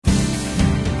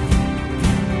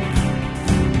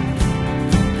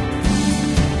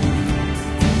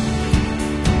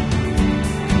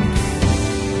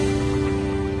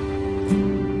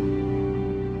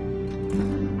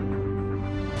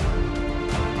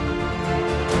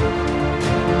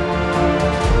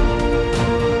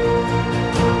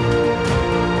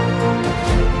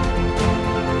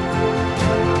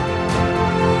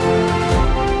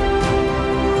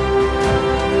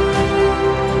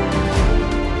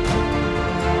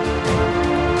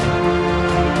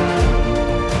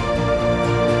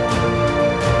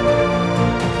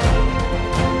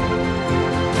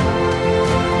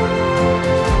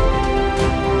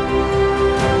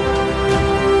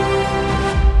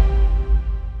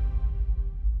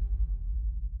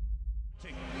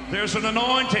There's an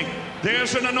anointing.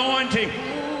 There's an anointing.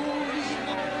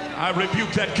 I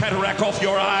rebuke that cataract off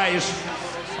your eyes.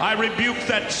 I rebuke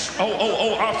that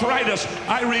arthritis.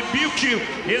 I rebuke you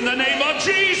in the name of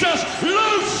Jesus.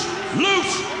 Loose,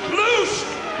 loose, loose,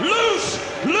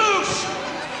 loose, loose.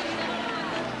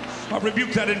 I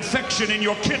rebuke that infection in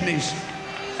your kidneys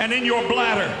and in your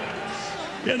bladder.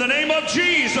 In the name of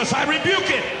Jesus, I rebuke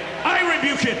it. I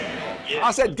rebuke it.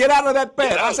 I said, get out of that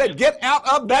bed. I said, get out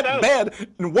of that bed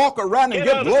and walk around and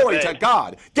give glory to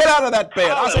God. Get out of that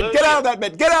bed. I said, get out of that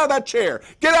bed. Get out of that chair.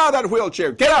 Get out of that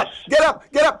wheelchair. Get up, get up,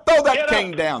 get up. Throw that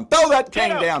cane down. Throw that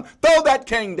cane down. Throw that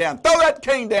cane down. Throw that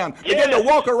cane down. Begin to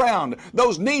walk around.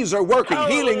 Those knees are working.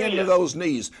 Healing into those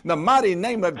knees. In the mighty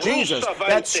name of Jesus.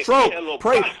 That stroke.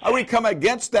 Pray. We come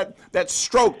against that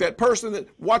stroke. That person that's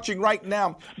watching right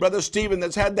now, Brother Stephen,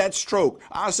 that's had that stroke.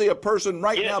 I see a person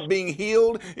right now being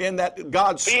healed in that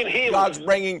God's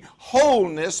bringing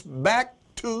wholeness back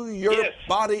to your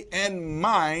body and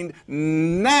mind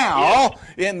now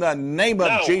in the name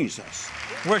of Jesus.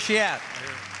 Where's she at?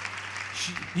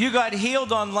 You got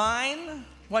healed online?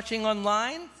 Watching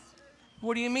online?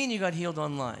 What do you mean you got healed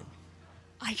online?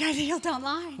 I got healed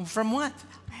online. From what?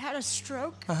 I had a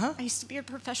stroke. I used to be a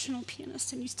professional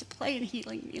pianist and used to play in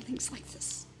healing meetings like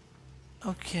this.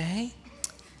 Okay.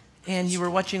 And you were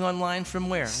watching online from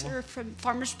where? Sir, from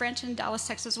Farmers Branch in Dallas,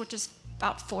 Texas, which is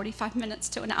about 45 minutes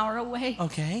to an hour away.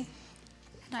 Okay.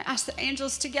 And I asked the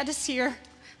angels to get us here.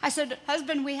 I said,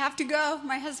 husband, we have to go.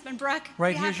 My husband, Breck.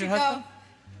 Right here's your husband?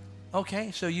 Okay,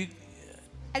 so you...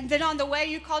 And then on the way,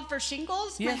 you called for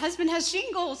shingles? Yeah. My husband has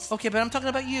shingles. Okay, but I'm talking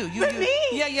about you. But me?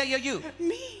 Yeah, you.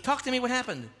 Me. Talk to me, what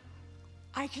happened?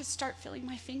 I could start feeling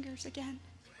my fingers again.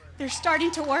 They're starting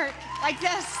to work like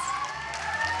this.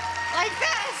 Like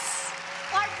this.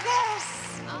 Like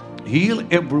this. Heal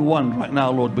everyone right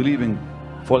now, Lord, believing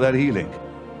for that healing.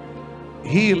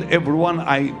 Heal everyone,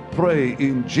 I pray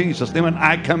in Jesus' name. And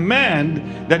I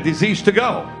command that disease to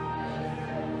go.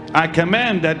 I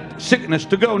command that sickness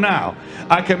to go now.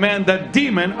 I command that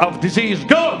demon of disease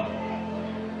go.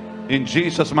 In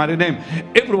Jesus' mighty name.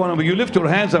 Every one of you lift your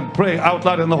hands and pray out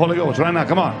loud in the Holy Ghost right now.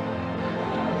 Come on.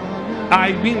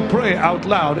 I mean pray out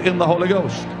loud in the Holy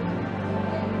Ghost.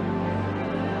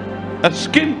 A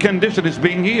skin condition is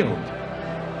being healed.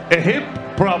 A hip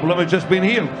problem is just being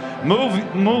healed.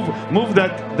 Move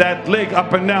that leg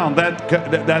up and down.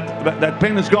 That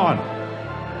pain is gone.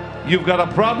 You've got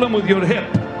a problem with your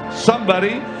hip.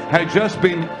 Somebody had just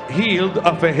been healed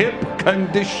of a hip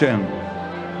condition.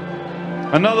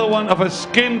 Another one of a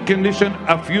skin condition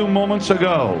a few moments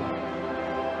ago.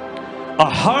 A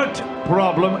heart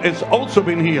problem is also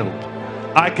been healed.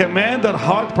 I command that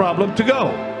heart problem to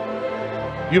go.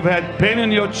 You've had pain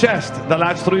in your chest the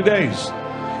last 3 days.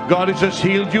 God has just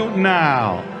healed you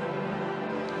now.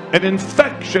 An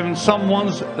infection in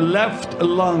someone's left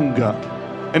lung.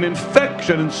 An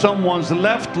infection in someone's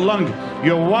left lung.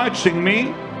 You're watching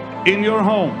me in your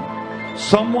home.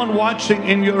 Someone watching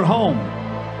in your home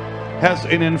has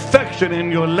an infection in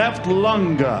your left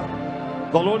lung. The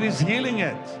Lord is healing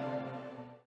it.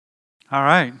 All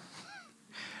right.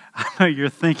 I know you're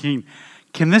thinking,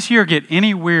 can this year get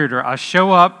any weirder? I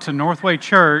show up to Northway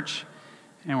Church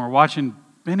and we're watching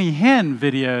Benny Hinn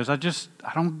videos.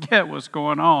 I don't get what's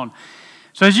going on.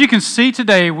 So as you can see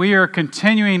today, we are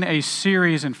continuing a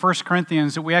series in 1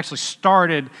 Corinthians that we actually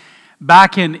started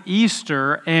back in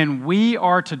Easter, and we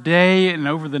are today and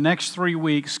over the next 3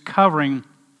 weeks covering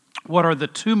what are the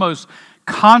two most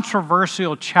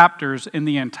controversial chapters in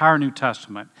the entire New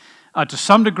Testament. To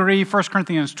some degree, 1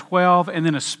 Corinthians 12, and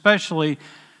then especially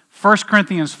 1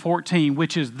 Corinthians 14,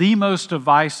 which is the most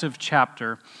divisive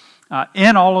chapter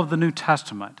in all of the New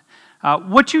Testament.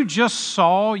 What you just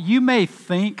saw, you may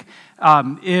think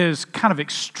is kind of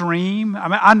extreme. I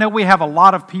mean, I know we have a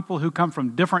lot of people who come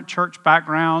from different church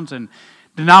backgrounds and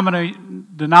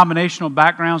denominational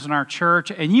backgrounds in our church,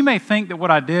 and you may think that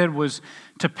what I did was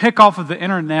to pick off of the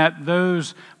internet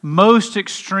those most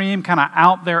extreme kind of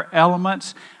out there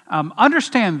elements.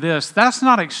 Understand this, that's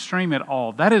not extreme at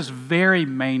all. That is very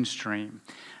mainstream.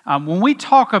 When we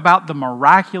talk about the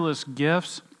miraculous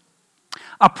gifts,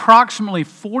 approximately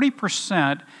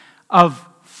 40% of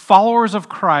followers of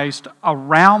Christ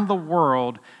around the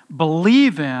world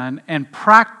believe in and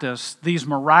practice these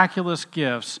miraculous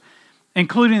gifts,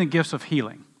 including the gifts of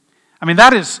healing. I mean,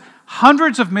 that is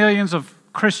hundreds of millions of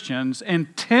Christians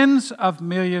and tens of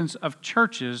millions of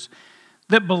churches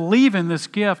that believe in this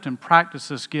gift and practice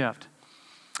this gift.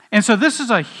 And so this is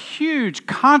a huge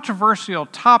controversial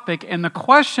topic, and the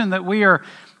question that we are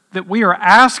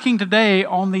asking today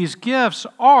on these gifts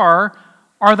are,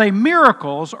 Are they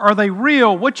miracles? Are they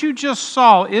real? What you just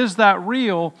saw, is that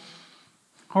real?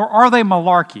 Or are they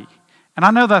malarkey? And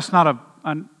I know that's not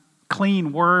a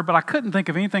clean word, but I couldn't think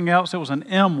of anything else that was an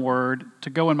M word to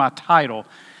go in my title.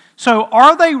 So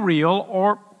are they real,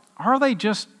 or are they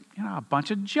just a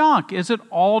bunch of junk? Is it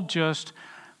all just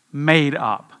made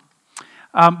up?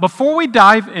 Before we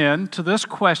dive into this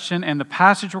question and the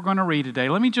passage we're going to read today,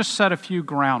 let me just set a few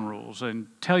ground rules and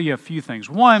tell you a few things.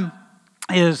 One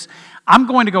is I'm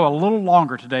going to go a little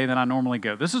longer today than I normally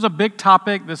go. This is a big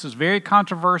topic. This is very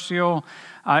controversial,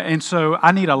 and so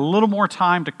I need a little more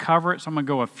time to cover it, so I'm going to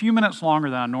go a few minutes longer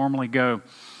than I normally go.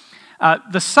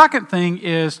 The second thing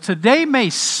is today may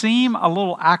seem a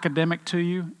little academic to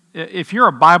you. If you're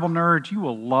a Bible nerd, you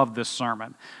will love this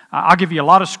sermon. I'll give you a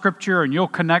lot of scripture and you'll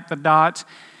connect the dots.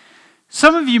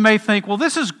 Some of you may think, well,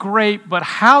 this is great, but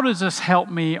how does this help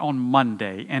me on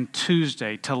Monday and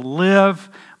Tuesday to live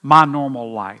my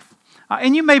normal life?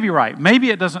 And you may be right. Maybe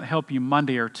it doesn't help you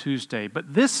Monday or Tuesday,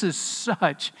 but this is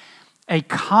such a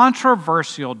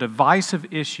controversial,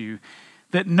 divisive issue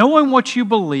that knowing what you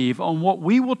believe on what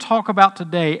we will talk about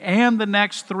today and the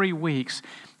next 3 weeks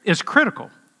is critical.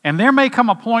 And there may come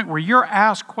a point where you're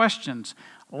asked questions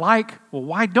like, well,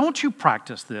 why don't you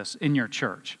practice this in your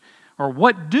church? Or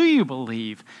what do you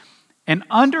believe? And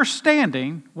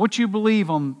understanding what you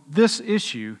believe on this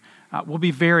issue will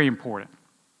be very important.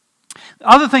 The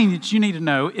other thing that you need to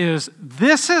know is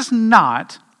this is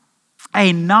not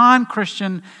a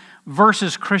non-Christian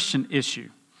versus Christian issue.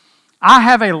 I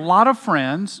have a lot of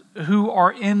friends who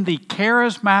are in the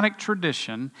charismatic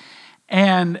tradition,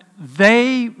 and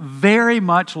they very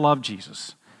much love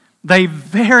Jesus. They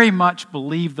very much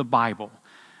believe the Bible.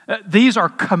 These are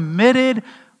committed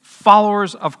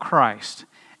followers of Christ.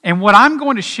 And what I'm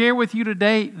going to share with you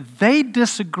today, they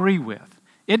disagree with.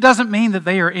 It doesn't mean that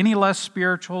they are any less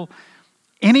spiritual,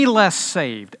 any less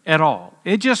saved at all.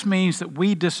 It just means that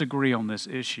we disagree on this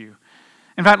issue.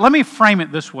 In fact, let me frame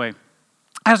it this way.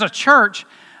 As a church,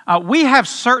 we have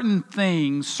certain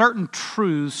things, certain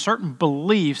truths, certain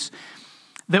beliefs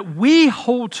that we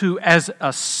hold to as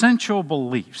essential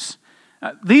beliefs.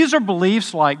 These are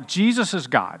beliefs like Jesus is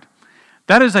God.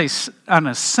 That is an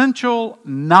essential,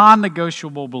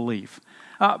 non-negotiable belief.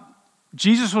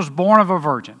 Jesus was born of a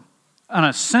virgin. An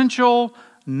essential,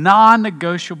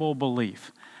 non-negotiable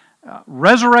belief.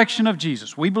 Resurrection of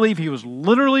Jesus. We believe he was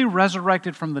literally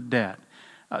resurrected from the dead.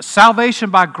 Salvation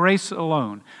by grace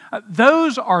alone.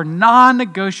 Those are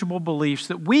non-negotiable beliefs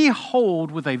that we hold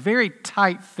with a very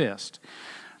tight fist.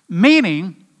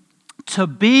 Meaning, to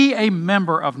be a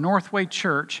member of Northway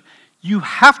Church, you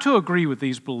have to agree with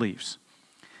these beliefs.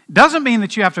 Doesn't mean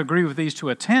that you have to agree with these to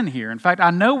attend here. In fact, I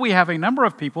know we have a number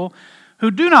of people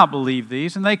who do not believe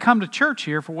these, and they come to church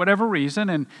here for whatever reason,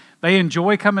 and they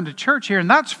enjoy coming to church here, and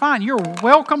that's fine. You're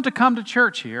welcome to come to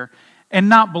church here and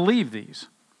not believe these.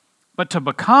 But to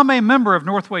become a member of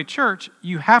Northway Church,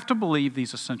 you have to believe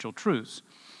these essential truths.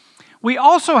 We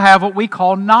also have what we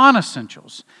call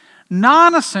non-essentials.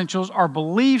 Non-essentials are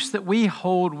beliefs that we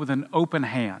hold with an open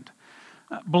hand.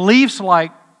 Beliefs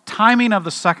like timing of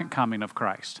the second coming of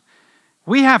Christ.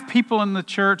 We have people in the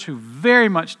church who very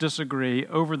much disagree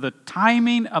over the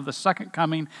timing of the second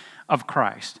coming of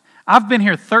Christ. I've been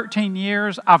here 13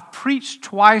 years. I've preached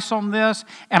twice on this,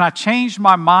 and I changed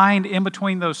my mind in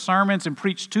between those sermons and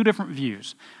preached 2 different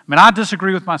views. I mean, I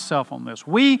disagree with myself on this.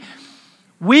 We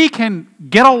can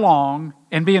get along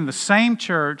and be in the same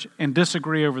church and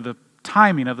disagree over the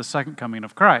timing of the second coming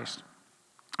of Christ.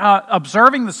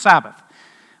 Observing the Sabbath.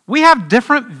 We have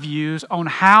different views on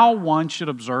how one should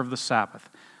observe the Sabbath.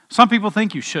 Some people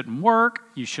think you shouldn't work,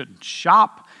 you shouldn't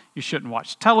shop, you shouldn't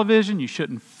watch television, you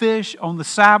shouldn't fish on the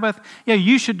Sabbath. Yeah,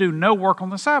 you should do no work on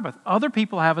the Sabbath. Other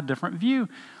people have a different view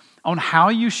on how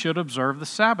you should observe the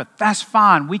Sabbath. That's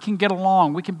fine. We can get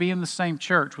along. We can be in the same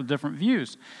church with different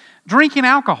views. Drinking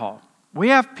alcohol. We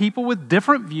have people with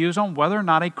different views on whether or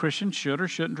not a Christian should or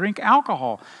shouldn't drink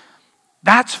alcohol.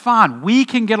 That's fine. We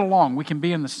can get along. We can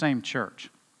be in the same church.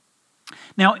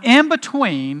 Now, in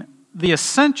between the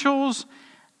essentials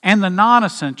and the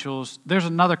non-essentials, there's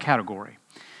another category.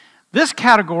 This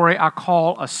category I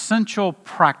call essential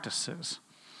practices,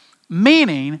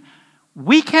 meaning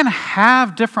we can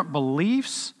have different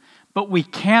beliefs, but we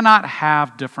cannot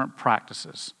have different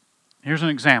practices. Here's an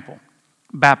example.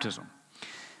 Baptism.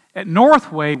 At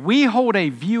Northway, we hold a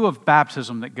view of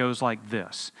baptism that goes like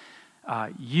this.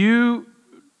 You,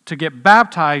 to get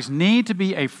baptized, need to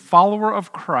be a follower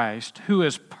of Christ who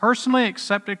has personally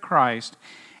accepted Christ,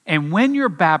 and when you're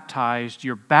baptized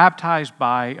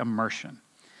by immersion.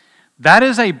 That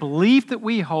is a belief that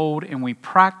we hold and we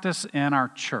practice in our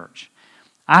church.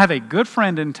 I have a good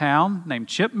friend in town named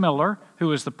Chip Miller,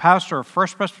 who is the pastor of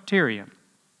First Presbyterian.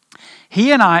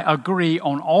 He and I agree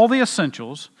on all the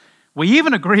essentials. We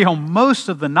even agree on most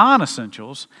of the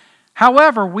non-essentials.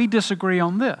 However, we disagree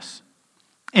on this.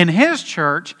 In his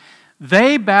church,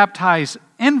 they baptize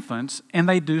infants, and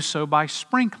they do so by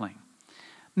sprinkling.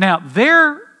 Now,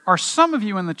 there are some of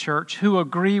you in the church who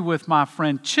agree with my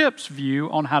friend Chip's view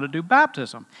on how to do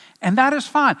baptism, and that is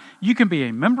fine. You can be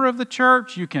a member of the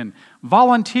church, you can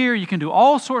volunteer, you can do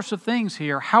all sorts of things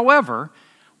here. However,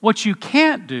 what you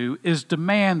can't do is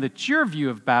demand that your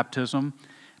view of baptism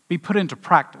be put into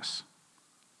practice.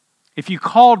 If you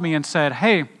called me and said,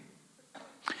 hey,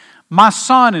 my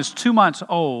son is 2 months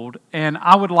old, and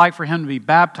I would like for him to be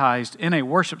baptized in a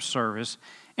worship service,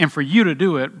 and for you to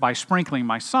do it by sprinkling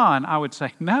my son, I would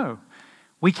say, no,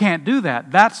 we can't do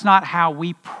that. That's not how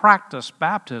we practice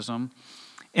baptism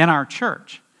in our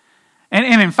church. And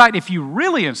in fact, if you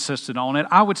really insisted on it,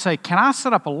 I would say, can I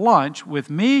set up a lunch with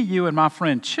me, you, and my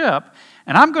friend Chip,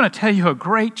 and I'm going to tell you a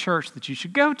great church that you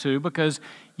should go to because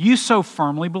you so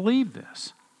firmly believe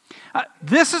this.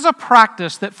 This is a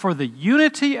practice that for the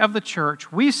unity of the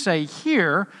church, we say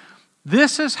here,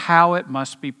 this is how it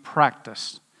must be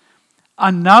practiced.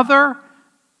 Another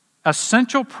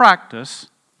essential practice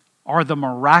are the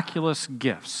miraculous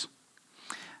gifts.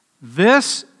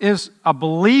 This is a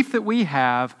belief that we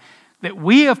have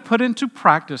put into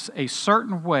practice a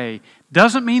certain way.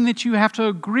 Doesn't mean that you have to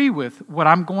agree with what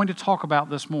I'm going to talk about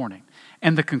this morning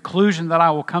and the conclusion that I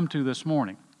will come to this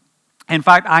morning. In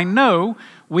fact, I know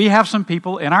we have some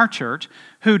people in our church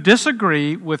who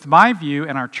disagree with my view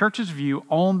and our church's view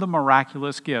on the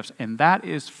miraculous gifts, and that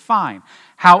is fine.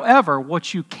 However,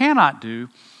 what you cannot do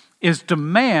is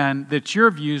demand that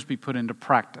your views be put into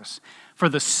practice. For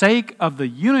the sake of the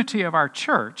unity of our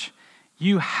church,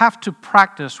 you have to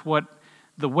practice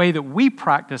the way that we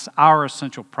practice our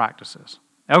essential practices.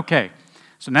 Okay,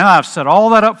 so now I've set all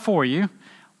that up for you.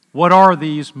 What are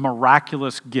these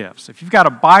miraculous gifts? If you've got a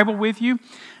Bible with you,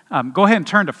 go ahead and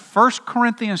turn to 1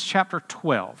 Corinthians chapter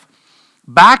 12.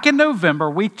 Back in November,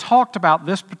 we talked about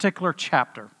this particular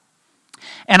chapter.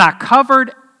 And I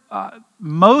covered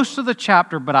most of the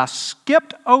chapter, but I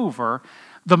skipped over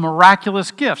the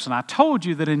miraculous gifts. And I told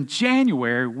you that in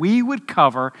January, we would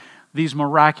cover these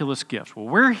miraculous gifts. Well,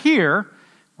 we're here.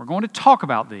 We're going to talk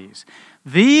about these.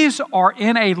 These are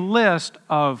in a list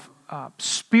of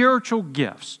spiritual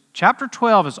gifts. Chapter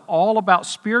 12 is all about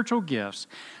spiritual gifts.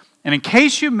 And in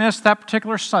case you missed that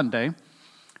particular Sunday,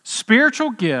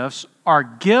 spiritual gifts are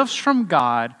gifts from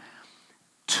God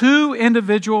to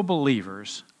individual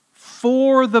believers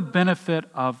for the benefit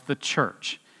of the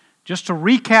church. Just to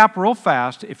recap real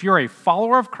fast, if you're a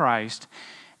follower of Christ,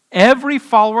 every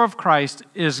follower of Christ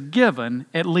is given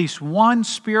at least one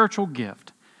spiritual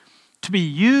gift to be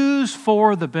used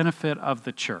for the benefit of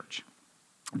the church.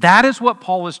 That is what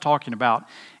Paul is talking about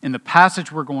in the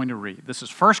passage we're going to read. This is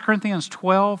 1 Corinthians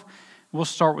 12. We'll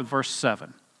start with verse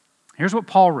 7. Here's what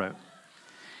Paul wrote.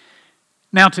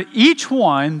 Now to each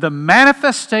one, the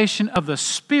manifestation of the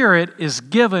Spirit is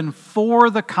given for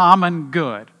the common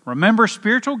good. Remember,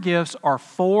 spiritual gifts are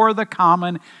for the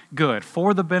common good,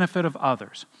 for the benefit of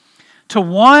others. To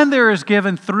one there is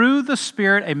given through the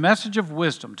Spirit a message of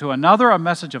wisdom, to another a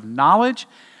message of knowledge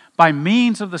by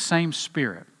means of the same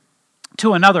Spirit.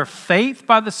 To another, faith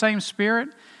by the same Spirit.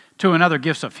 To another,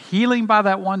 gifts of healing by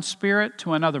that one Spirit.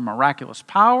 To another, miraculous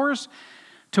powers.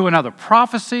 To another,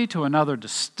 prophecy. To another,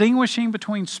 distinguishing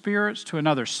between spirits. To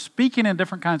another, speaking in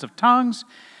different kinds of tongues.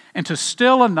 And to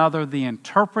still another, the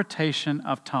interpretation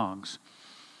of tongues.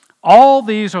 All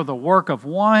these are the work of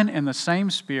one and the same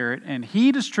Spirit, and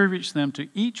He distributes them to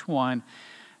each one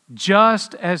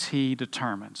just as He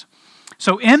determines.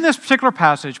 So in this particular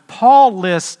passage, Paul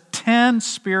lists 10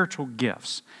 spiritual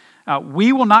gifts.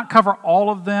 We will not cover all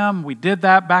of them. We did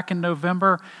that back in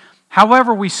November.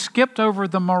 However, we skipped over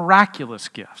the miraculous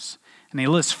gifts. And he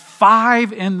lists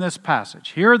 5 in this passage.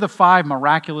 Here are the 5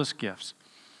 miraculous gifts.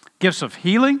 Gifts of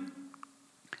healing,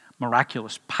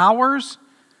 miraculous powers,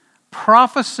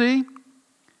 prophecy,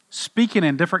 speaking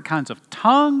in different kinds of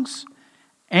tongues,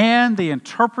 and the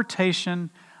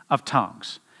interpretation of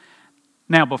tongues.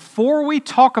 Now, before we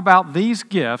talk about these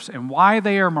gifts and why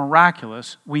they are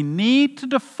miraculous, we need to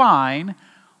define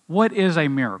what is a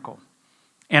miracle.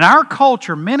 In our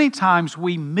culture, many times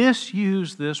we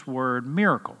misuse this word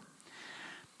miracle.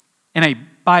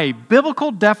 By a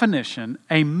biblical definition,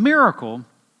 a miracle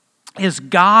is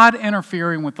God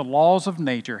interfering with the laws of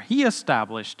nature He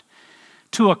established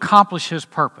to accomplish His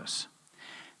purpose.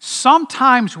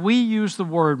 Sometimes we use the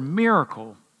word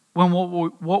miracle when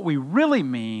what we really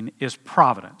mean is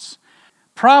providence.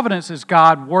 Providence is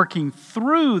God working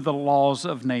through the laws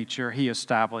of nature He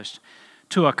established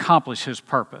to accomplish His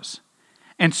purpose.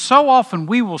 And so often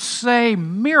we will say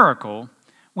miracle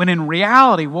when in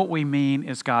reality what we mean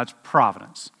is God's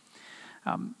providence.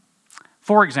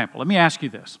 For example, let me ask you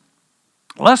this.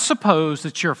 Let's suppose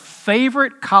that your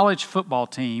favorite college football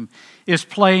team is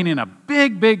playing in a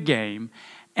big, big game,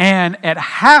 and at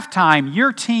halftime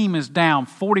your team is down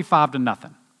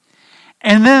 45-0.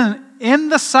 And then in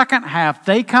the second half,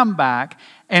 they come back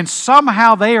and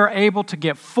somehow they are able to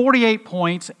get 48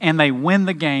 points and they win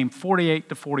the game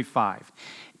 48-45.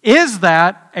 Is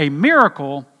that a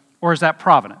miracle or is that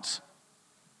providence?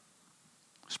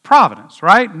 It's providence,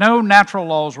 right? No natural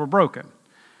laws were broken.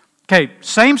 Okay,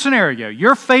 same scenario.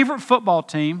 Your favorite football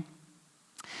team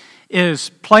is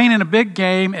playing in a big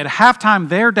game. At halftime,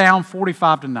 they're down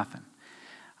 45-0.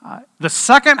 The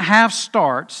second half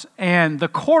starts, and the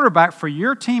quarterback for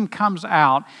your team comes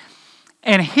out,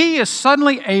 and he is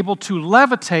suddenly able to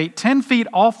levitate 10 feet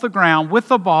off the ground with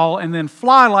the ball and then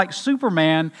fly like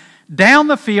Superman down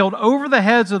the field over the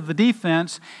heads of the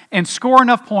defense and score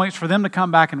enough points for them to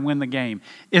come back and win the game.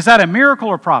 Is that a miracle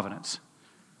or providence?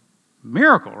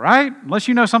 Miracle, right? Unless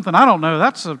you know something I don't know,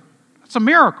 that's a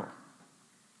miracle.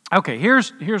 Okay,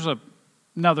 here's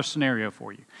another scenario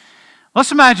for you.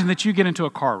 Let's imagine that you get into a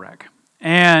car wreck,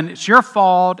 and it's your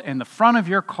fault, and the front of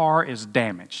your car is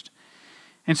damaged.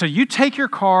 And so you take your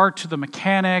car to the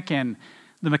mechanic, and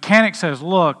the mechanic says,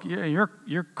 look,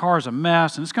 your car's a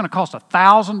mess, and it's going to cost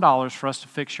 $1,000 for us to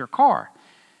fix your car.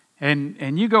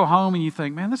 And you go home, and you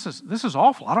think, man, this is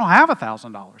awful. I don't have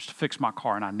 $1,000 to fix my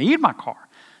car, and I need my car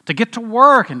to get to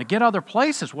work and to get other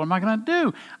places. What am I going to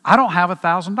do? I don't have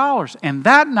 $1,000. And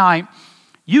that night,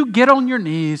 you get on your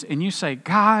knees, and you say,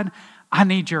 God, I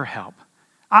need your help.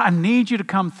 I need you to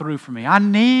come through for me. I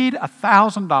need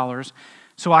 $1,000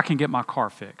 so I can get my car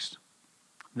fixed.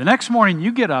 The next morning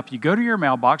you get up, you go to your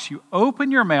mailbox, you open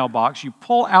your mailbox, you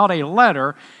pull out a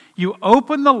letter, you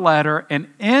open the letter, and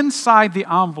inside the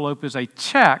envelope is a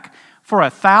check for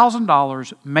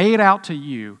 $1,000 made out to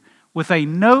you with a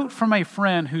note from a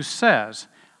friend who says,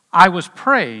 I was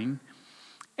praying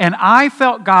and I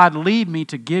felt God lead me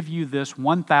to give you this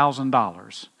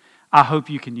 $1,000. I hope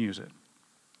you can use it.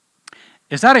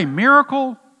 Is that a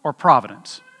miracle or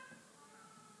providence?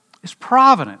 It's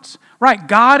providence, right?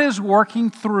 God is working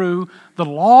through the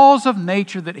laws of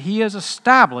nature that He has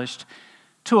established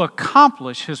to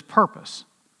accomplish His purpose.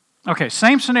 Okay,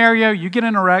 same scenario. You get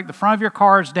in a wreck. The front of your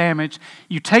car is damaged.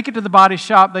 You take it to the body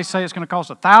shop. They say it's going to cost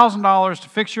 $1,000 to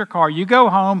fix your car. You go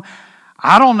home.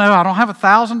 I don't know. I don't have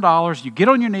 $1,000. You get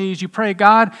on your knees. You pray,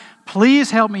 God, please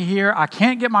help me here. I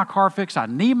can't get my car fixed. I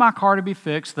need my car to be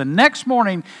fixed. The next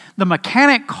morning, the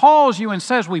mechanic calls you and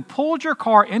says, we pulled your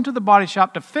car into the body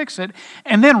shop to fix it.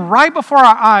 And then right before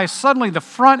our eyes, suddenly the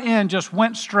front end just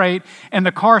went straight and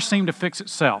the car seemed to fix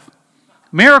itself.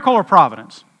 Miracle or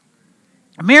providence?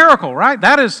 A miracle, right?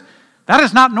 That is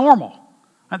not normal.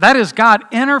 That is God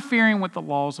interfering with the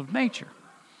laws of nature.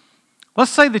 Let's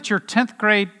say that your 10th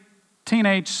grade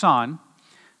teenage son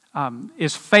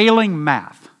is failing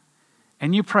math.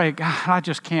 And you pray, God, I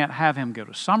just can't have him go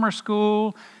to summer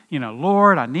school.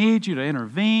 Lord, I need you to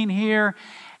intervene here.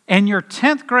 And your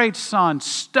 10th grade son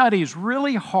studies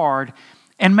really hard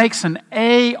and makes an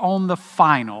A on the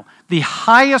final, the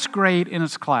highest grade in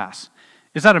his class.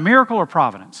 Is that a miracle or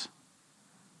providence?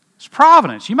 It's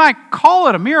providence. You might call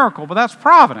it a miracle, but that's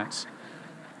providence.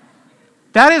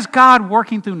 That is God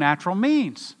working through natural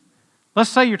means. Let's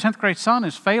say your 10th grade son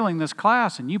is failing this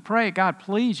class and you pray, God,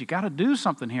 please, you got to do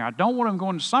something here. I don't want him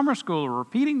going to summer school or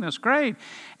repeating this grade.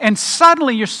 And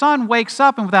suddenly your son wakes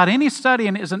up and without any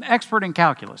studying is an expert in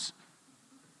calculus.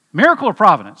 Miracle or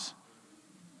providence?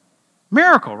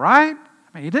 Miracle, right?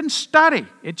 He didn't study.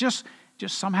 It just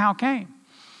somehow came.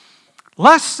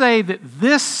 Let's say that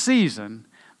this season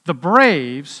the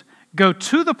Braves go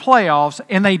to the playoffs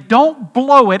and they don't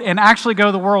blow it and actually go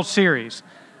to the World Series.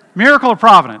 Miracle or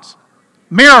providence?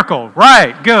 Miracle,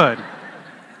 right, good.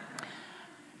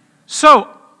 So,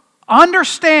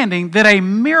 understanding that a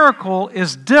miracle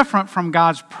is different from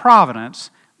God's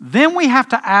providence, then we have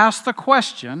to ask the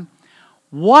question,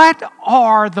 what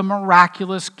are the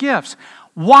miraculous gifts?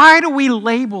 Why do we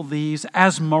label these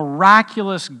as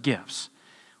miraculous gifts?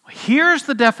 Well, here's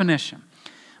the definition.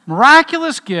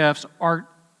 Miraculous gifts are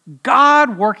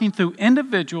God working through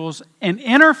individuals and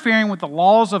interfering with the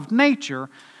laws of nature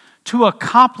to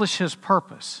accomplish His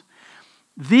purpose.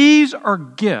 These are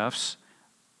gifts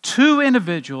to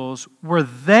individuals where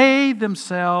they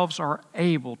themselves are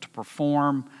able to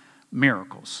perform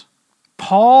miracles.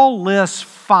 Paul lists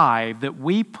 5 that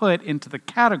we put into the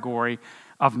category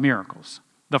of miracles.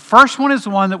 The first one is the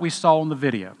one that we saw in the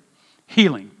video,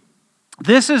 healing.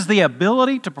 This is the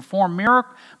ability to perform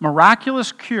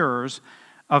miraculous cures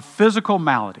of physical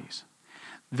maladies.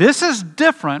 This is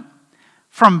different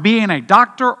from being a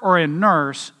doctor or a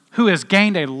nurse who has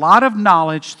gained a lot of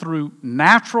knowledge through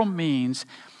natural means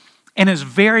and is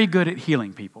very good at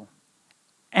healing people.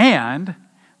 And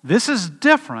this is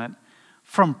different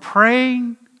from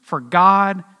praying for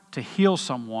God to heal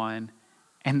someone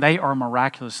and they are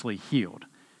miraculously healed.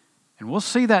 And we'll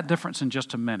see that difference in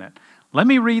just a minute. Let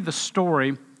me read the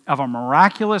story of a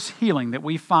miraculous healing that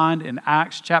we find in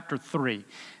Acts chapter 3.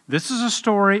 This is a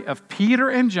story of Peter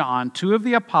and John, two of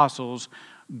the apostles,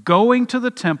 going to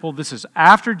the temple. This is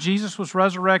after Jesus was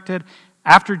resurrected,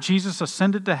 after Jesus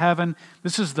ascended to heaven.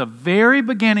 This is the very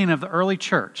beginning of the early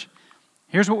church.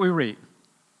 Here's what we read.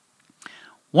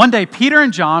 One day, Peter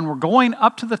and John were going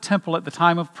up to the temple at the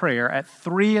time of prayer at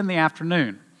 3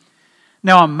 p.m.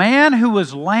 Now, a man who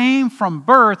was lame from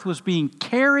birth was being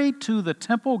carried to the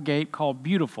temple gate called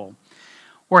Beautiful,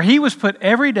 where he was put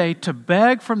every day to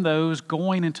beg from those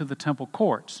going into the temple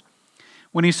courts.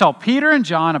 When he saw Peter and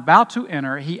John about to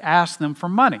enter, he asked them for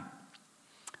money.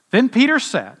 Then Peter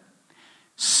said,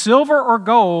 "Silver or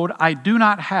gold I do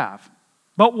not have,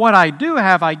 but what I do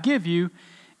have I give you.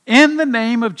 In the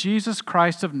name of Jesus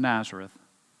Christ of Nazareth,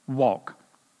 walk."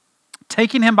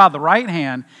 Taking him by the right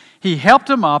hand, he helped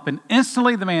him up, and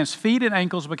instantly the man's feet and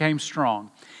ankles became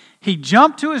strong. He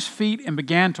jumped to his feet and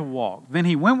began to walk. Then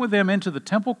he went with them into the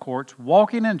temple courts,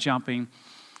 walking and jumping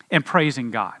and praising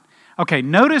God. Okay,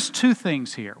 notice two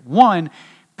things here. One,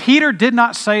 Peter did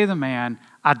not say to the man,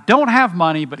 "I don't have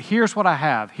money, but here's what I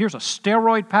have. Here's a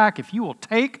steroid pack. If you will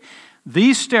take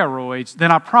these steroids,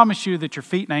 then I promise you that your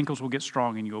feet and ankles will get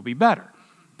strong and you will be better."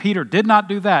 Peter did not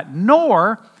do that,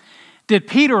 nor did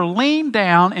Peter lean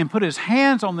down and put his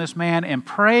hands on this man and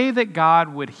pray that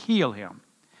God would heal him.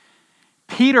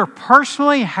 Peter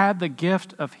personally had the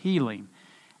gift of healing,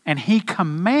 and he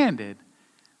commanded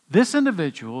this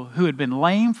individual who had been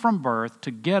lame from birth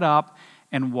to get up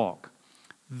and walk.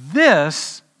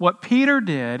 This, what Peter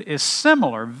did, is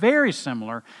similar, very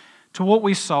similar, to what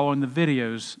we saw in the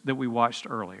videos that we watched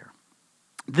earlier.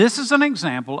 This is an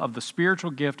example of the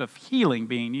spiritual gift of healing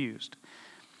being used.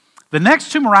 The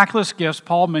next two miraculous gifts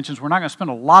Paul mentions, we're not going to spend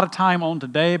a lot of time on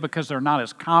today because they're not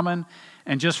as common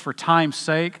and just for time's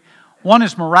sake. One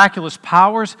is miraculous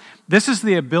powers. This is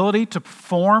the ability to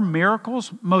perform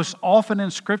miracles, most often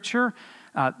in Scripture.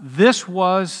 This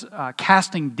was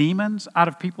casting demons out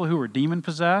of people who were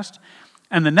demon-possessed.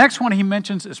 And the next one he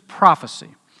mentions is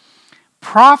prophecy.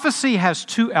 Prophecy has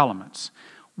two elements.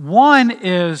 One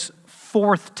is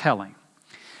forthtelling.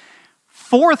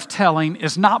 Forthtelling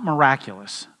is not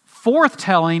miraculous.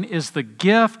 Forthtelling is the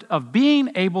gift of being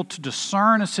able to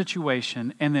discern a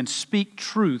situation and then speak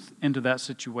truth into that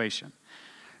situation.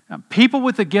 Now, people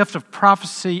with the gift of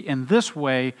prophecy in this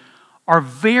way are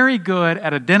very good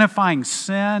at identifying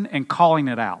sin and calling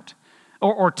it out,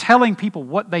 or telling people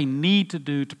what they need to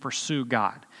do to pursue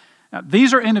God. Now,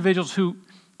 these are individuals who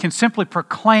can simply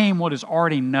proclaim what is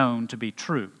already known to be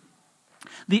true.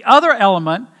 The other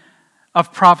element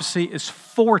of prophecy is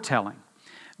foretelling.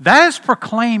 That is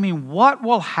proclaiming what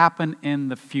will happen in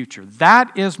the future.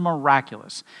 That is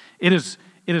miraculous. It is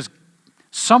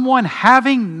someone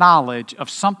having knowledge of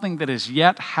something that has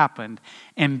yet happened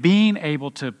and being able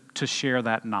to share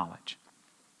that knowledge.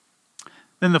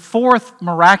 Then the fourth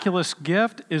miraculous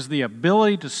gift is the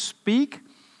ability to speak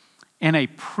in a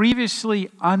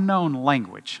previously unknown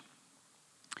language.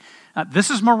 This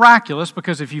is miraculous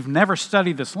because if you've never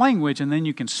studied this language and then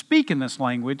you can speak in this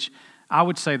language, I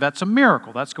would say that's a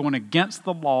miracle. That's going against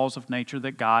the laws of nature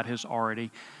that God has already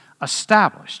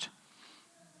established.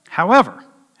 However,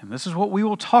 and this is what we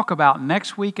will talk about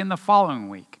next week and the following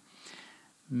week,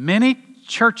 many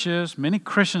churches, many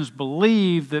Christians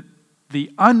believe that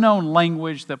the unknown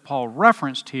language that Paul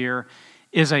referenced here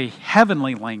is a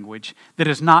heavenly language that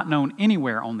is not known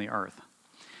anywhere on the earth.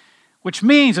 Which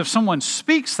means if someone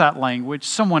speaks that language,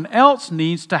 someone else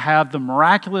needs to have the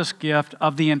miraculous gift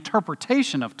of the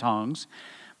interpretation of tongues,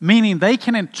 meaning they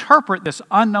can interpret this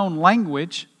unknown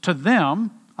language to them,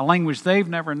 a language they've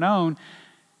never known,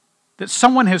 that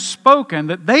someone has spoken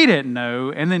that they didn't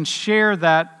know, and then share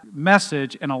that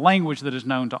message in a language that is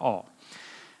known to all.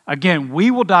 Again, we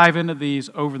will dive into these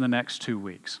over the next 2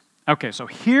 weeks. Okay, so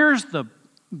here's the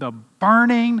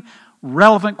burning,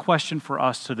 relevant question for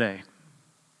us today.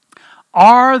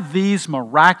 Are these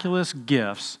miraculous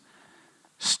gifts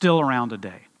still around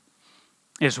today?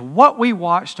 Is what we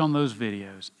watched on those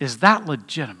videos, is that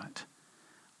legitimate?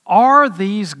 Are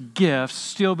these gifts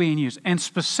still being used? And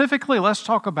specifically, let's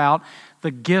talk about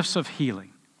the gifts of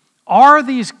healing. are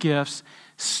these gifts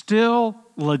still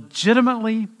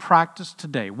legitimately practiced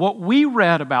today? What we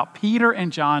read about Peter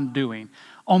and John doing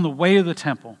on the way to the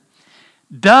temple,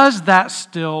 does that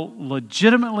still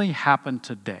legitimately happen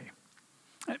today?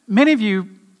 Many of you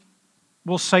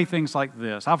will say things like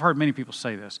this. I've heard many people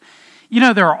say this. You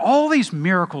know, there are all these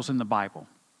miracles in the Bible.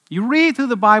 You read through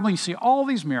the Bible and you see all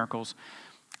these miracles.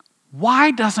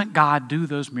 Why doesn't God do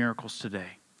those miracles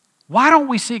today? Why don't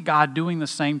we see God doing the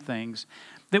same things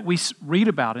that we read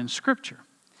about in Scripture?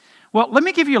 Well, let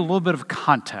me give you a little bit of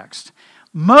context.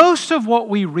 Most of what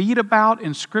we read about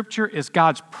in Scripture is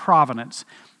God's providence,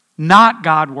 not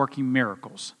God working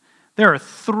miracles. There are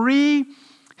 3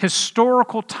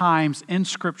 historical times in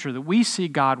Scripture that we see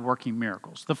God working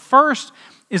miracles. The first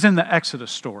is in the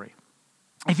Exodus story.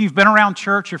 If you've been around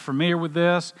church, you're familiar with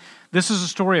this. This is a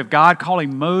story of God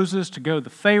calling Moses to go to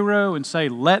Pharaoh and say,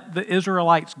 let the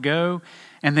Israelites go.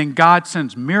 And then God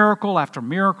sends miracle after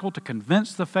miracle to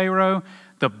convince the Pharaoh.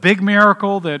 The big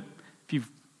miracle that, if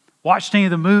you've watched any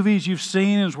of the movies you've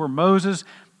seen, is where Moses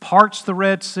parts the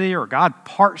Red Sea, or God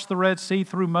parts the Red Sea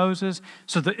through Moses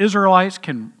so the Israelites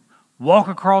can walk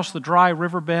across the dry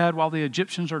riverbed while the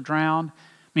Egyptians are drowned.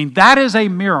 I mean, that is a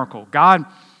miracle. God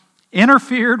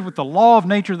interfered with the law of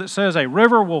nature that says a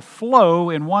river will flow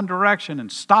in one direction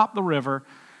and stop the river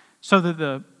so that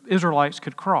the Israelites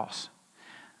could cross.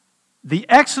 The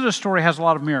Exodus story has a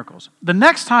lot of miracles. The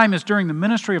next time is during the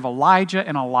ministry of Elijah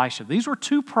and Elisha. These were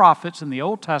 2 prophets in the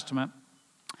Old Testament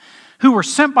who were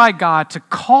sent by God to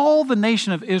call the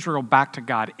nation of Israel back to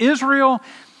God. Israel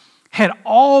had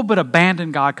all but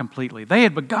abandoned God completely. They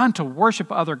had begun to worship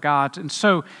other gods, and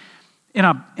so in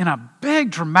a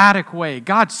big dramatic way,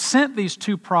 God sent these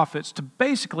 2 prophets to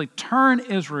basically turn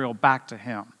Israel back to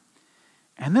Him.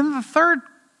 And then the third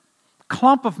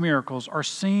clump of miracles are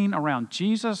seen around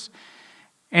Jesus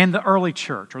and the early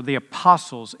church, or the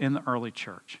apostles in the early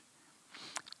church.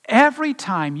 Every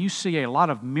time you see a lot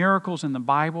of miracles in the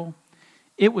Bible,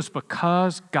 it was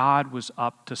because God was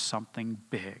up to something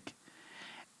big.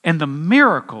 And the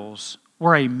miracles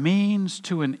were a means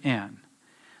to an end.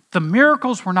 The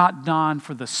miracles were not done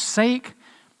for the sake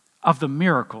of the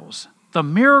miracles. The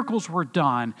miracles were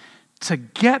done to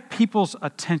get people's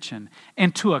attention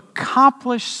and to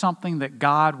accomplish something that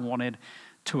God wanted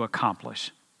to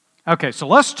accomplish. Okay, so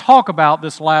let's talk about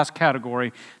this last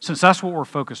category, since that's what we're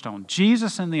focused on,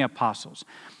 Jesus and the apostles.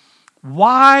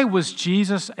 Why was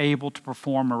Jesus able to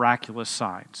perform miraculous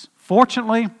signs?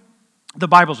 Fortunately, the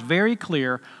Bible's very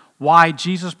clear why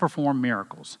Jesus performed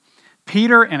miracles.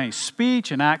 Peter, in a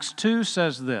speech in Acts 2,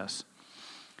 says this,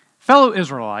 fellow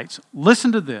Israelites,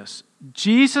 listen to this.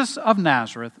 Jesus of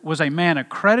Nazareth was a man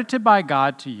accredited by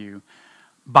God to you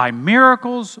by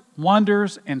miracles,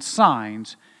 wonders, and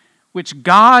signs, which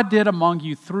God did among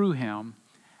you through him,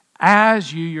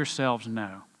 as you yourselves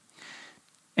know.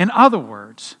 In other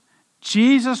words,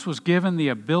 Jesus was given the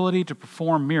ability to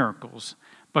perform miracles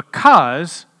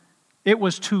because it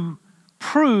was to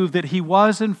prove that he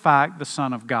was, in fact, the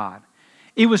Son of God.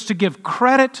 It was to give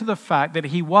credit to the fact that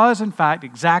he was, in fact,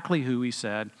 exactly who he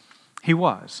said he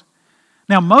was.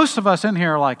 Now, most of us in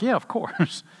here are like, yeah, of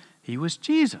course, he was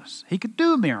Jesus. He could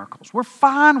do miracles. We're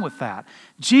fine with that.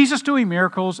 Jesus doing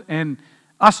miracles and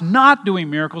us not doing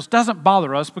miracles doesn't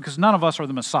bother us because none of us are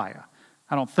the Messiah,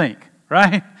 I don't think,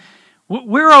 right?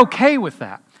 We're okay with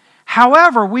that.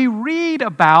 However, we read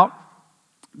about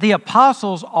the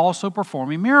apostles also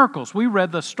performing miracles. We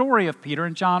read the story of Peter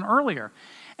and John earlier.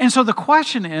 And so the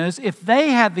question is, if they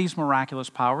had these miraculous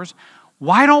powers,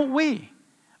 why don't we?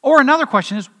 Or another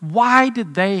question is, why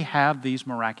did they have these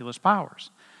miraculous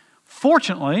powers?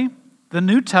 Fortunately, the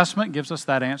New Testament gives us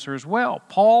that answer as well.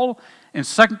 Paul in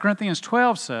 2 Corinthians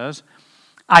 12 says,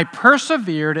 I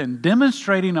persevered in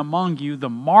demonstrating among you the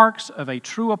marks of a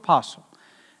true apostle,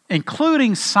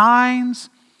 including signs,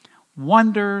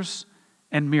 wonders,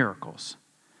 and miracles.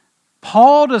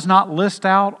 Paul does not list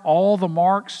out all the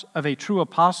marks of a true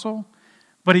apostle,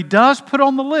 but he does put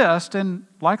on the list, and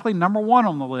likely number 1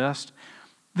 on the list,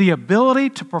 the ability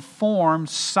to perform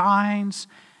signs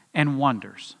and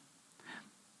wonders.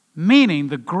 Meaning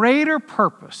the greater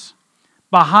purpose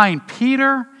behind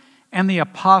Peter and the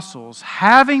apostles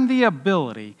having the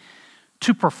ability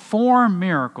to perform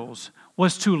miracles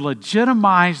was to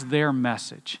legitimize their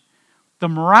message. The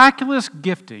miraculous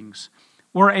giftings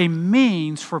were a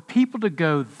means for people to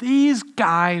go, these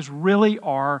guys really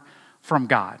are from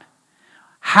God.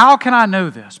 How can I know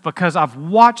this? Because I've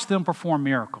watched them perform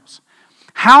miracles.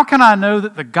 How can I know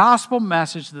that the gospel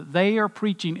message that they are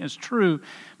preaching is true?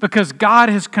 Because God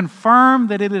has confirmed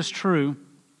that it is true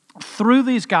through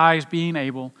these guys being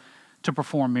able to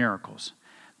perform miracles.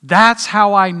 That's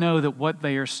how I know that what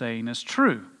they are saying is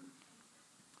true.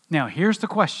 Now, here's the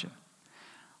question.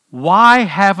 Why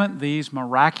haven't these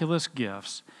miraculous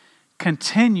gifts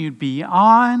continued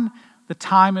beyond the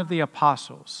time of the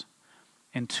apostles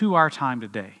and to our time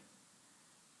today?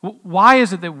 Why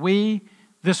is it that we,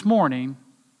 this morning,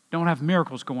 don't have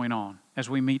miracles going on as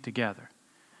we meet together?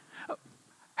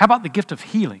 How about the gift of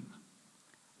healing?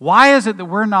 Why is it that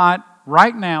we're not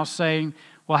right now saying,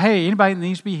 well, hey, anybody that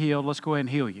needs to be healed, let's go ahead and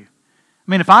heal you?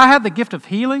 I mean, if I had the gift of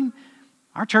healing,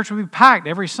 our church would be packed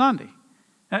every Sunday.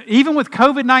 Even with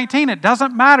COVID-19, it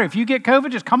doesn't matter. If you get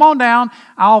COVID, just come on down.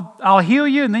 I'll heal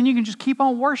you, and then you can just keep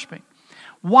on worshiping.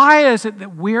 Why is it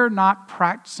that we're not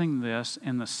practicing this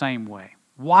in the same way?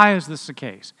 Why is this the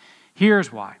case?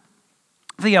 Here's why.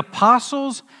 The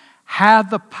apostles had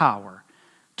the power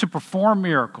to perform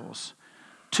miracles,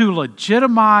 to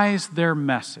legitimize their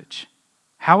message.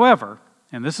 However,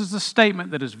 and this is a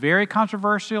statement that is very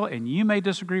controversial, and you may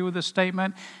disagree with this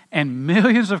statement, and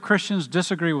millions of Christians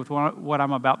disagree with what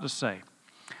I'm about to say.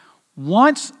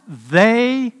 Once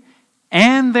they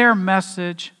and their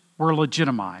message were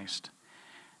legitimized,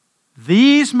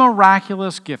 these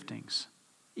miraculous giftings,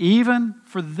 even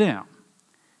for them,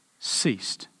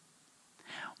 ceased.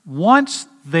 Once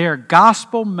their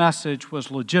gospel message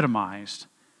was legitimized,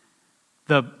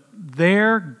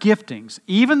 their giftings,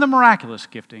 even the miraculous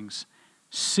giftings,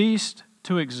 ceased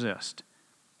to exist.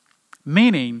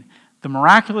 Meaning, the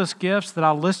miraculous gifts that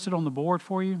I listed on the board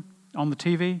for you, on the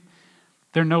TV,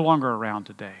 they're no longer around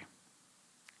today,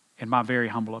 in my very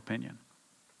humble opinion.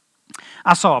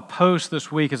 I saw a post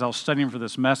this week as I was studying for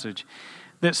this message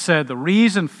that said the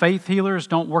reason faith healers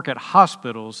don't work at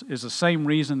hospitals is the same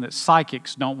reason that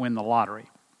psychics don't win the lottery.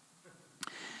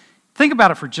 Think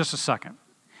about it for just a second.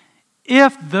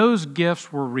 If those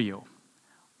gifts were real,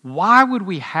 why would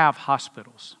we have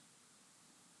hospitals?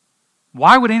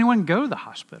 Why would anyone go to the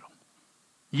hospital?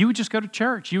 You would just go to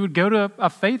church. You would go to a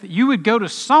faith. You would go to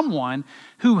someone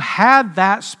who had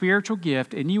that spiritual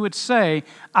gift and you would say,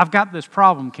 I've got this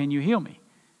problem. Can you heal me?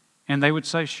 And they would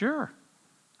say, sure,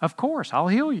 of course, I'll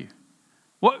heal you.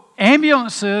 Well,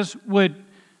 ambulances would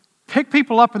pick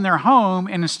people up in their home,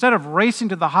 and instead of racing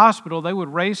to the hospital, they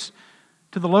would race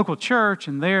to the local church,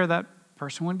 and there that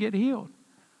person would get healed.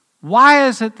 Why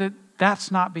is it that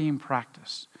that's not being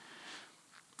practiced?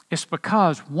 It's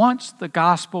because once the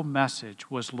gospel message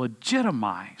was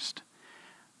legitimized,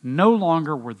 no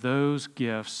longer were those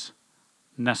gifts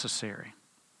necessary.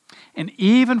 And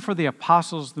even for the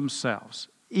apostles themselves,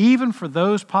 even for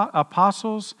those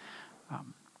apostles,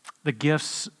 the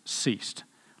gifts ceased.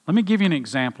 Let me give you an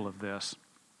example of this.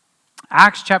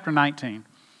 Acts chapter 19.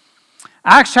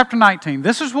 Acts chapter 19,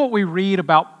 this is what we read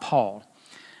about Paul.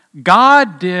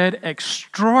 God did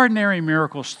extraordinary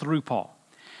miracles through Paul.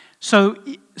 So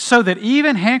that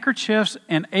even handkerchiefs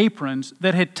and aprons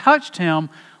that had touched him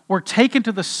were taken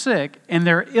to the sick, and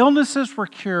their illnesses were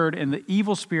cured, and the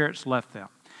evil spirits left them.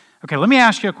 Okay, let me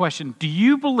ask you a question. Do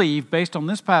you believe, based on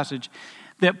this passage,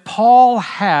 that Paul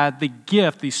had the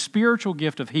gift, the spiritual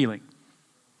gift of healing?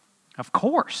 Of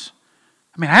course.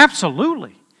 I mean,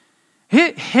 absolutely.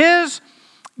 His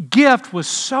gift was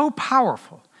so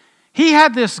powerful. He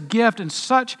had this gift in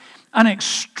such an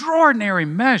extraordinary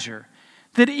measure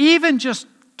that even just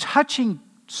touching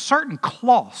certain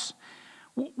cloths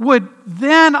would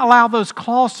then allow those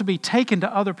cloths to be taken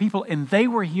to other people, and they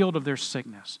were healed of their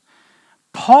sickness.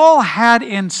 Paul had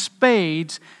in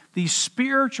spades the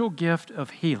spiritual gift of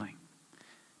healing.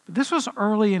 But this was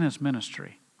early in his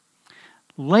ministry.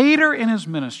 Later in his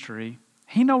ministry,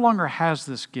 he no longer has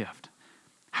this gift.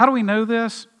 How do we know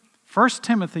this? 1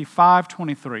 Timothy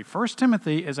 5:23. 1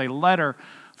 Timothy is a letter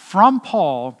from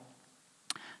Paul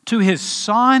to his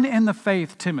son in the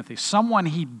faith, Timothy, someone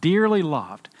he dearly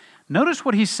loved. Notice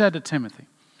what he said to Timothy.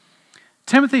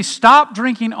 Timothy, stop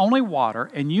drinking only water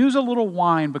and use a little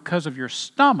wine because of your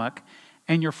stomach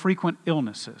and your frequent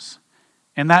illnesses.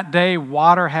 In that day,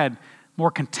 water had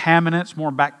more contaminants,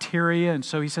 more bacteria, and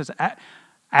so he says,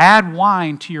 add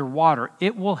wine to your water.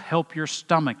 It will help your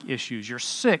stomach issues. You're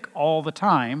sick all the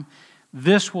time.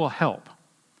 This will help.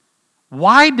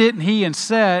 Why didn't he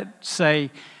instead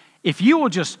say, if you will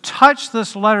just touch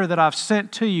this letter that I've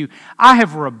sent to you, I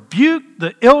have rebuked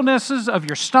the illnesses of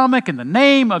your stomach in the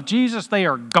name of Jesus. They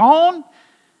are gone,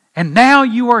 and now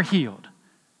you are healed.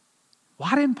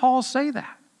 Why didn't Paul say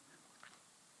that?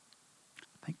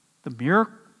 I think the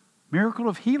miracle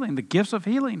of healing, the gifts of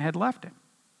healing had left him.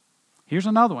 Here's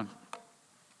another one.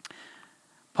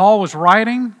 Paul was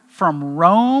writing from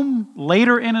Rome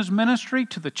later in his ministry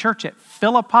to the church at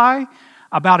Philippi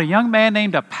about a young man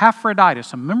named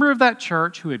Epaphroditus, a member of that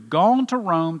church who had gone to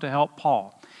Rome to help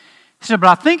Paul. He said, but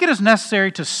I think it is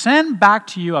necessary to send back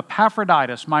to you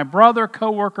Epaphroditus, my brother,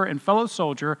 co-worker, and fellow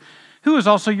soldier, who is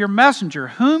also your messenger,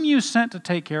 whom you sent to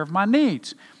take care of my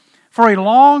needs. For he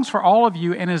longs for all of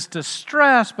you and is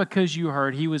distressed because you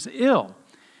heard he was ill.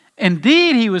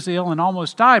 Indeed, he was ill and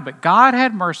almost died, but God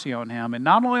had mercy on him, and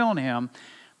not only on him,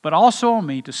 but also on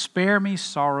me, to spare me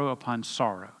sorrow upon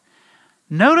sorrow.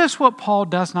 Notice what Paul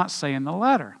does not say in the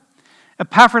letter.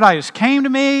 Epaphroditus came to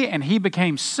me, and he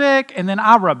became sick, and then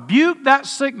I rebuked that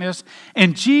sickness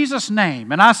in Jesus'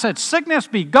 name. And I said, sickness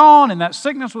be gone, and that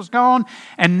sickness was gone.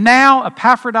 And now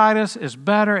Epaphroditus is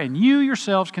better, and you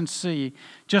yourselves can see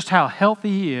just how healthy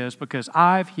he is because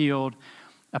I've healed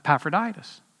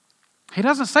Epaphroditus. He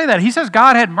doesn't say that. He says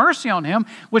God had mercy on him,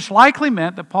 which likely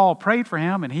meant that Paul prayed for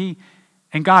him,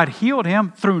 and God healed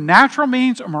him through natural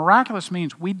means or miraculous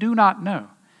means. We do not know.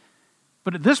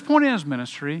 But at this point in his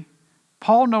ministry,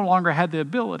 Paul no longer had the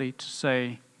ability to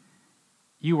say,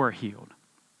 you are healed.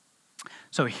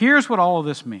 So here's what all of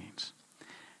this means.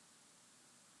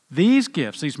 These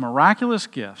gifts, these miraculous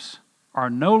gifts,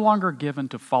 are no longer given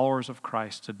to followers of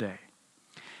Christ today.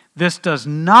 This does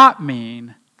not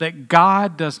mean that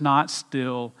God does not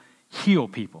still heal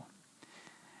people.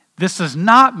 This does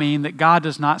not mean that God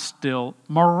does not still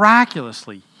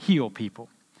miraculously heal people.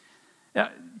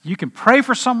 You can pray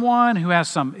for someone who has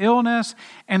some illness,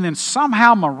 and then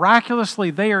somehow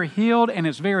miraculously they are healed, and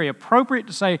it's very appropriate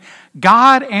to say,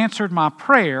 God answered my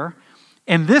prayer,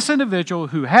 and this individual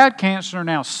who had cancer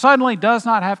now suddenly does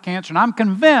not have cancer, and I'm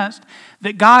convinced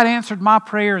that God answered my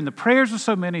prayer and the prayers of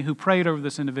so many who prayed over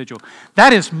this individual.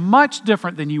 That is much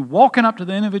different than you walking up to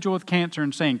the individual with cancer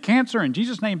and saying, cancer, in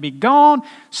Jesus' name, be gone,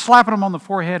 slapping them on the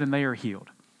forehead, and they are healed.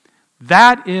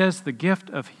 That is the gift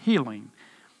of healing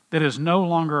that is no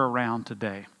longer around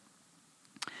today.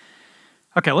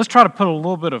 Okay, let's try to put a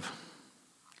little bit of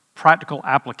practical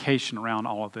application around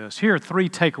all of this. Here are 3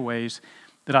 takeaways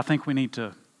that I think we need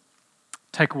to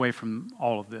take away from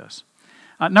all of this.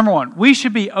 Number 1, we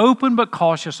should be open but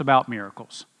cautious about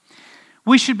miracles.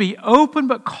 We should be open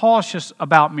but cautious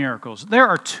about miracles. There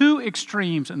are 2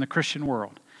 extremes in the Christian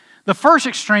world. The first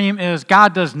extreme is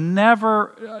God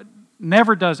never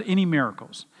does any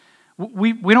miracles.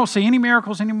 We don't see any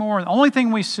miracles anymore. The only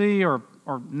thing we see are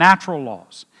natural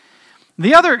laws.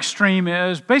 The other extreme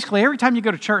is basically every time you go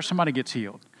to church, somebody gets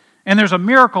healed. And there's a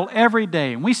miracle every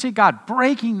day. And we see God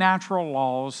breaking natural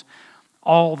laws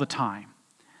all the time.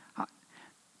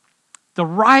 The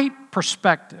right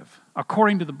perspective,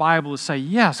 according to the Bible, is say,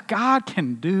 yes, God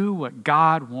can do what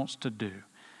God wants to do.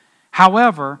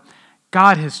 However,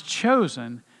 God has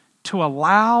chosen to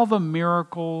allow the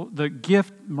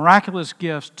miraculous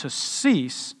gifts to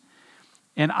cease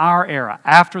in our era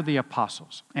after the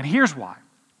apostles. And here's why.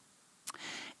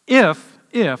 If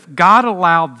God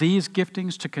allowed these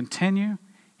giftings to continue,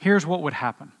 here's what would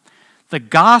happen. The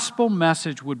gospel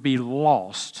message would be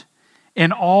lost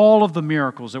in all of the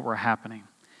miracles that were happening.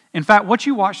 In fact, what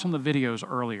you watched on the videos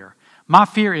earlier, my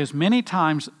fear is many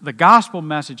times the gospel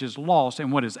message is lost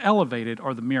and what is elevated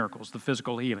are the miracles, the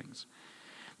physical healings.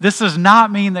 This does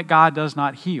not mean that God does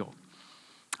not heal.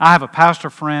 I have a pastor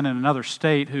friend in another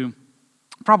state who,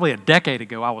 probably a decade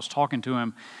ago, I was talking to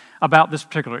him about this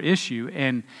particular issue,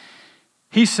 and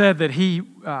he said that he,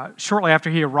 shortly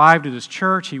after he arrived at his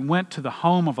church, he went to the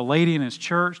home of a lady in his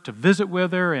church to visit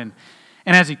with her, and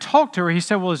as he talked to her, he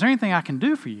said, well, is there anything I can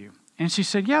do for you? And she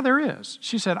said, yeah, there is.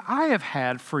 She said, I have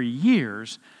had for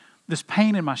years this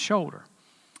pain in my shoulder.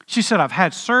 She said, I've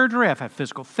had surgery, I've had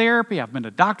physical therapy, I've been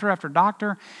to doctor after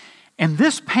doctor, and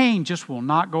this pain just will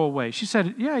not go away. She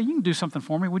said, yeah, you can do something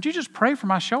for me. Would you just pray for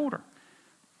my shoulder?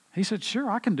 He said, sure,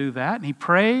 I can do that. And he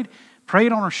prayed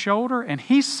on her shoulder, and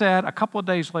he said a couple of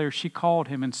days later, she called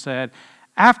him and said,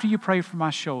 after you prayed for my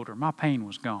shoulder, my pain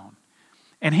was gone.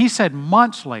 And he said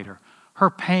months later, her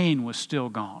pain was still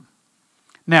gone.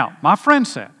 Now, my friend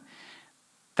said,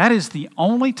 that is the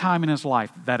only time in his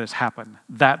life that has happened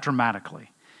that dramatically.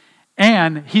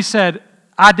 And he said,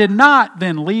 I did not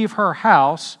then leave her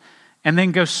house and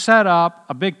then go set up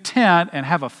a big tent and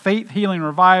have a faith healing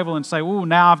revival and say, ooh,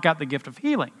 now I've got the gift of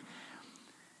healing.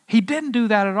 He didn't do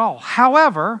that at all.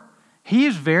 However, he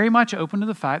is very much open to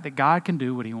the fact that God can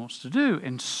do what he wants to do.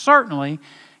 And certainly,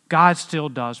 God still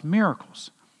does miracles,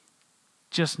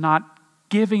 just not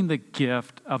giving the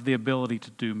gift of the ability to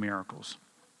do miracles.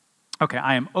 Okay,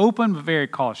 I am open but very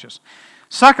cautious.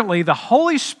 Secondly, the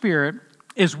Holy Spirit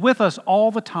is with us all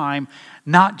the time,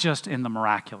 not just in the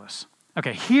miraculous.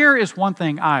 Okay, here is one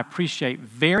thing I appreciate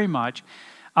very much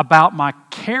about my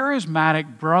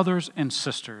charismatic brothers and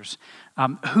sisters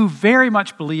who very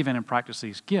much believe in and practice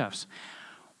these gifts.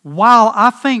 While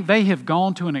I think they have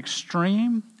gone to an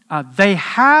extreme they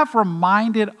have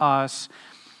reminded us,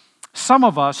 some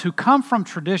of us who come from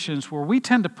traditions where we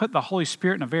tend to put the Holy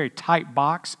Spirit in a very tight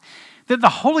box, that the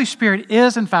Holy Spirit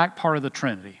is in fact part of the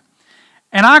Trinity.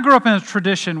 And I grew up in a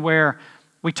tradition where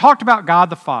we talked about God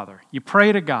the Father. You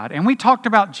pray to God. And we talked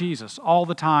about Jesus all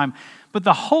the time. But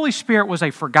the Holy Spirit was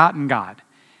a forgotten God.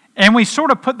 And we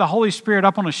sort of put the Holy Spirit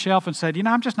up on a shelf and said,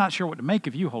 I'm just not sure what to make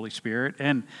of you, Holy Spirit.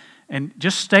 And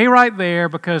just stay right there,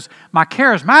 because my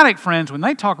charismatic friends, when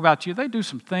they talk about you, they do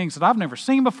some things that I've never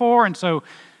seen before. And so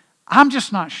I'm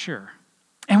just not sure.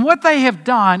 And what they have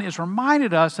done is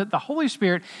reminded us that the Holy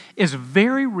Spirit is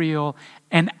very real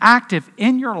and active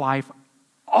in your life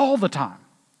all the time,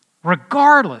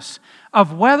 regardless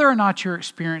of whether or not you're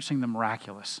experiencing the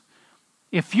miraculous.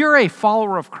 If you're a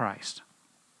follower of Christ,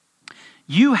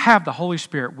 you have the Holy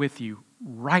Spirit with you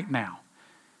right now.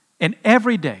 And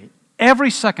every day, every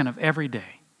second of every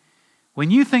day,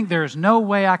 when you think there is no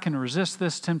way I can resist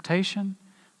this temptation,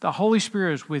 the Holy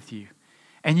Spirit is with you.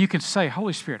 And you can say,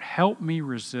 Holy Spirit, help me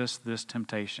resist this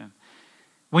temptation.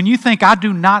 When you think I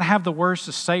do not have the words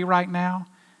to say right now,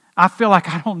 I feel like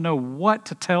I don't know what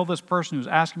to tell this person who's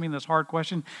asking me this hard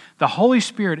question, the Holy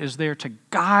Spirit is there to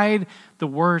guide the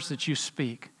words that you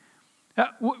speak.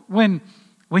 When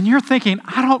you're thinking,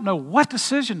 I don't know what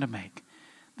decision to make,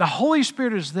 the Holy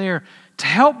Spirit is there to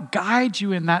help guide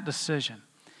you in that decision.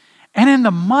 And in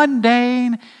the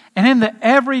mundane and in the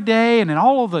everyday and in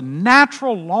all of the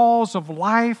natural laws of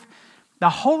life, the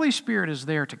Holy Spirit is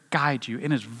there to guide you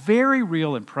and is very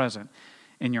real and present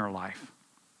in your life.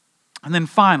 And then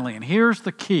finally, and here's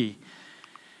the key,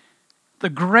 the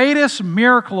greatest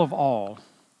miracle of all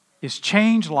is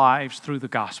change lives through the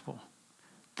gospel.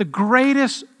 The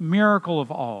greatest miracle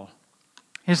of all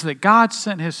is that God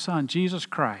sent His Son, Jesus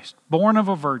Christ, born of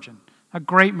a virgin, a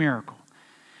great miracle,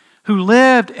 who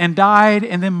lived and died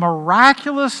and then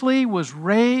miraculously was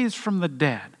raised from the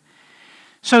dead,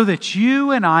 so that you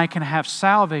and I can have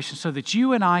salvation, so that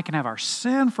you and I can have our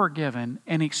sin forgiven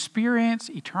and experience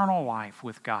eternal life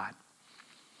with God.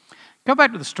 Go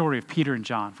back to the story of Peter and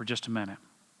John for just a minute.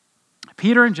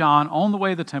 Peter and John, on the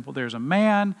way to the temple, there's a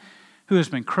man who has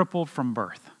been crippled from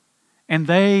birth. And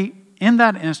in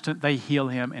that instant, they heal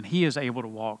him and he is able to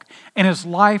walk. And his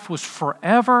life was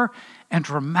forever and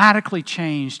dramatically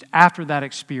changed after that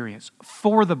experience,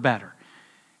 for the better.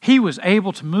 He was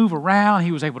able to move around.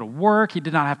 He was able to work. He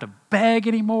did not have to beg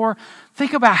anymore.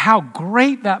 Think about how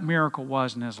great that miracle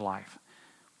was in his life.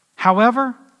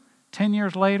 However, 10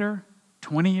 years later,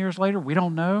 20 years later, we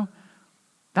don't know,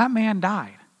 that man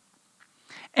died.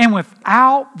 And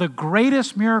without the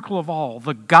greatest miracle of all,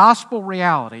 the gospel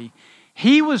reality,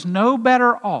 he was no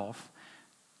better off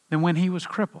than when he was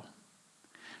crippled.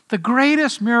 The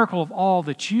greatest miracle of all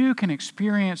that you can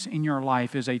experience in your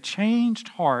life is a changed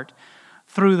heart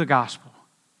through the gospel.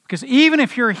 Because even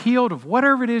if you're healed of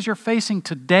whatever it is you're facing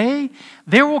today,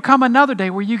 there will come another day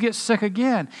where you get sick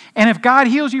again. And if God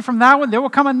heals you from that one, there will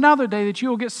come another day that you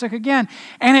will get sick again.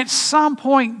 And at some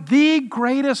point, the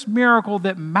greatest miracle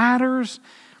that matters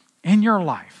in your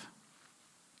life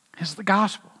is the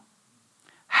gospel.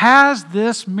 Has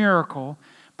this miracle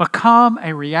become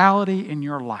a reality in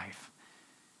your life?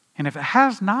 And if it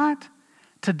has not,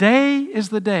 today is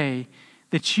the day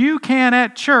that you can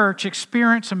at church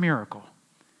experience a miracle,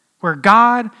 where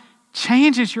God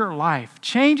changes your life,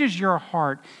 changes your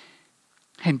heart,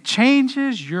 and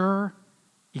changes your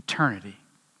eternity.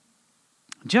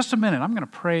 In just a minute, I'm going to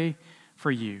pray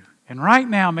for you. And right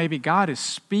now, maybe God is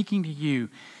speaking to you,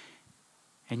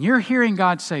 and you're hearing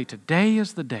God say, today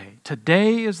is the day,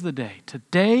 today is the day,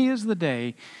 today is the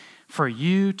day for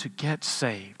you to get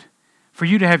saved, for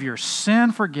you to have your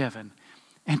sin forgiven,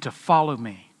 and to follow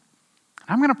me.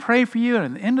 I'm going to pray for you, and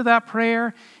at the end of that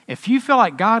prayer, if you feel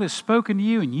like God has spoken to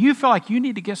you and you feel like you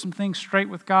need to get some things straight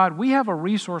with God, we have a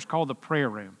resource called the prayer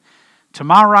room. To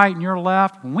my right and your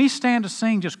left, when we stand to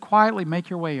sing, just quietly make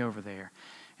your way over there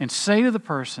and say to the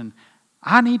person,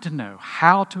 I need to know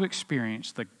how to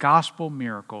experience the gospel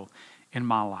miracle in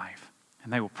my life.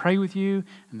 And they will pray with you,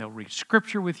 and they'll read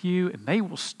scripture with you, and they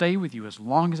will stay with you as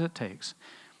long as it takes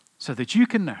so that you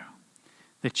can know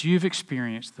that you've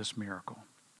experienced this miracle.